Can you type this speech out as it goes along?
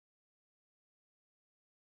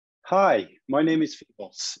Hi, my name is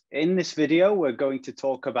Phivos. In this video, we're going to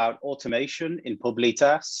talk about automation in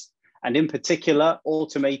Publitas, and in particular,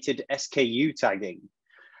 automated SKU tagging.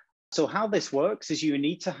 So how this works is you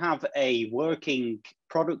need to have a working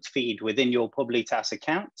product feed within your Publitas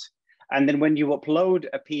account. And then when you upload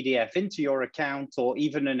a PDF into your account, or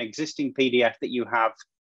even an existing PDF that you have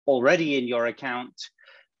already in your account,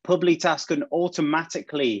 Publitas can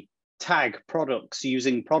automatically tag products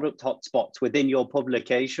using product hotspots within your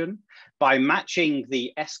publication by matching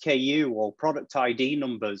the SKU or product ID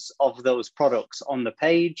numbers of those products on the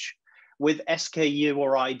page with SKU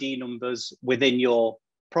or ID numbers within your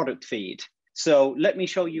product feed. So let me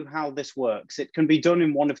show you how this works. It can be done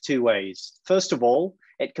in one of two ways. First of all,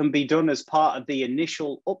 it can be done as part of the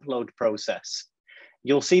initial upload process.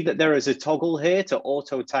 You'll see that there is a toggle here to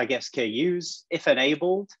auto tag SKUs. If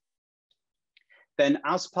enabled, then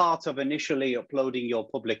as part of initially uploading your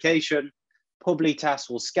publication, Publitas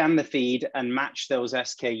will scan the feed and match those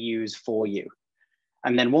SKUs for you.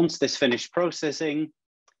 And then once this finished processing,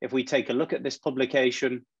 if we take a look at this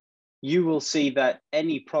publication, you will see that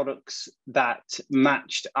any products that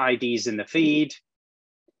matched IDs in the feed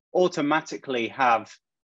automatically have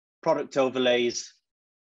product overlays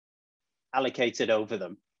allocated over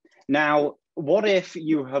them. Now, what if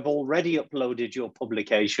you have already uploaded your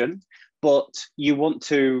publication, but you want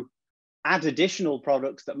to add additional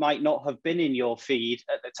products that might not have been in your feed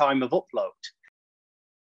at the time of upload?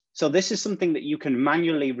 So this is something that you can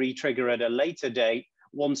manually re-trigger at a later date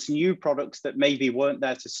once new products that maybe weren't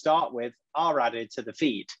there to start with are added to the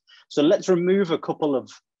feed. So let's remove a couple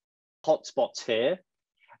of hotspots here.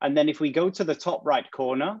 And then if we go to the top right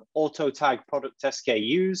corner, auto tag product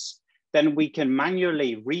SKUs, then we can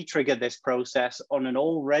manually re-trigger this process on an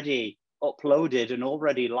already uploaded and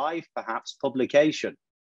already live, perhaps, publication.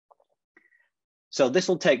 So this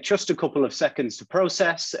will take just a couple of seconds to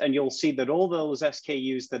process, and you'll see that all those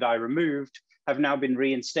SKUs that I removed have now been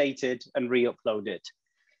reinstated and re-uploaded.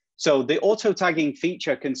 So the auto tagging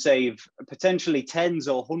feature can save potentially tens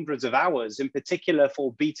or hundreds of hours, in particular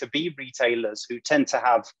for B2B retailers who tend to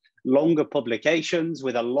have longer publications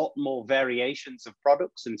with a lot more variations of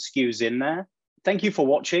products and SKUs in there. Thank you for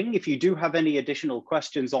watching. If you do have any additional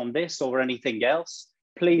questions on this or anything else,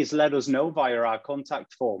 please let us know via our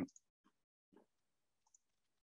contact form.